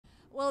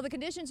Well, the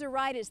conditions are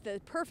right. It's the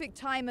perfect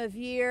time of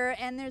year,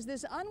 and there's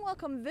this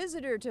unwelcome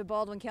visitor to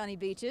Baldwin County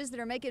beaches that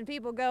are making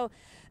people go,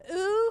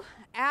 ooh,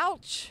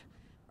 ouch,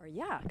 or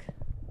yuck.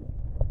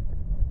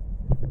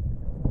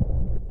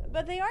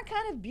 But they are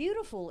kind of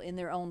beautiful in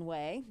their own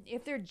way,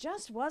 if there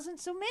just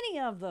wasn't so many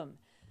of them.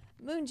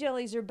 Moon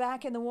jellies are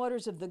back in the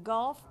waters of the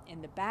Gulf,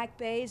 in the back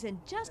bays, and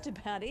just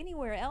about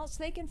anywhere else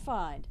they can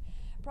find,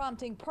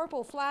 prompting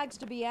purple flags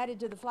to be added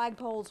to the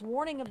flagpoles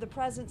warning of the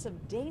presence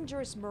of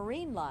dangerous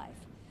marine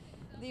life.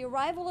 The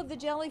arrival of the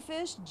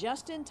jellyfish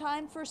just in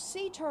time for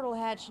sea turtle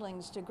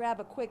hatchlings to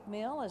grab a quick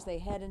meal as they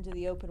head into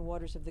the open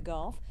waters of the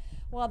Gulf.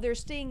 While their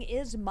sting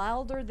is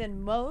milder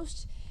than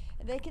most,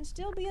 they can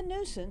still be a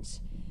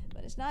nuisance.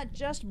 But it's not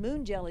just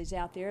moon jellies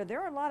out there.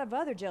 There are a lot of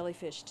other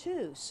jellyfish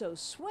too, so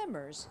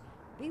swimmers,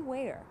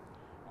 beware.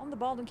 On the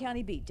Baldwin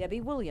County beat,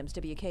 Debbie Williams,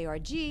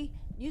 WKRG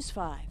News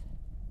 5.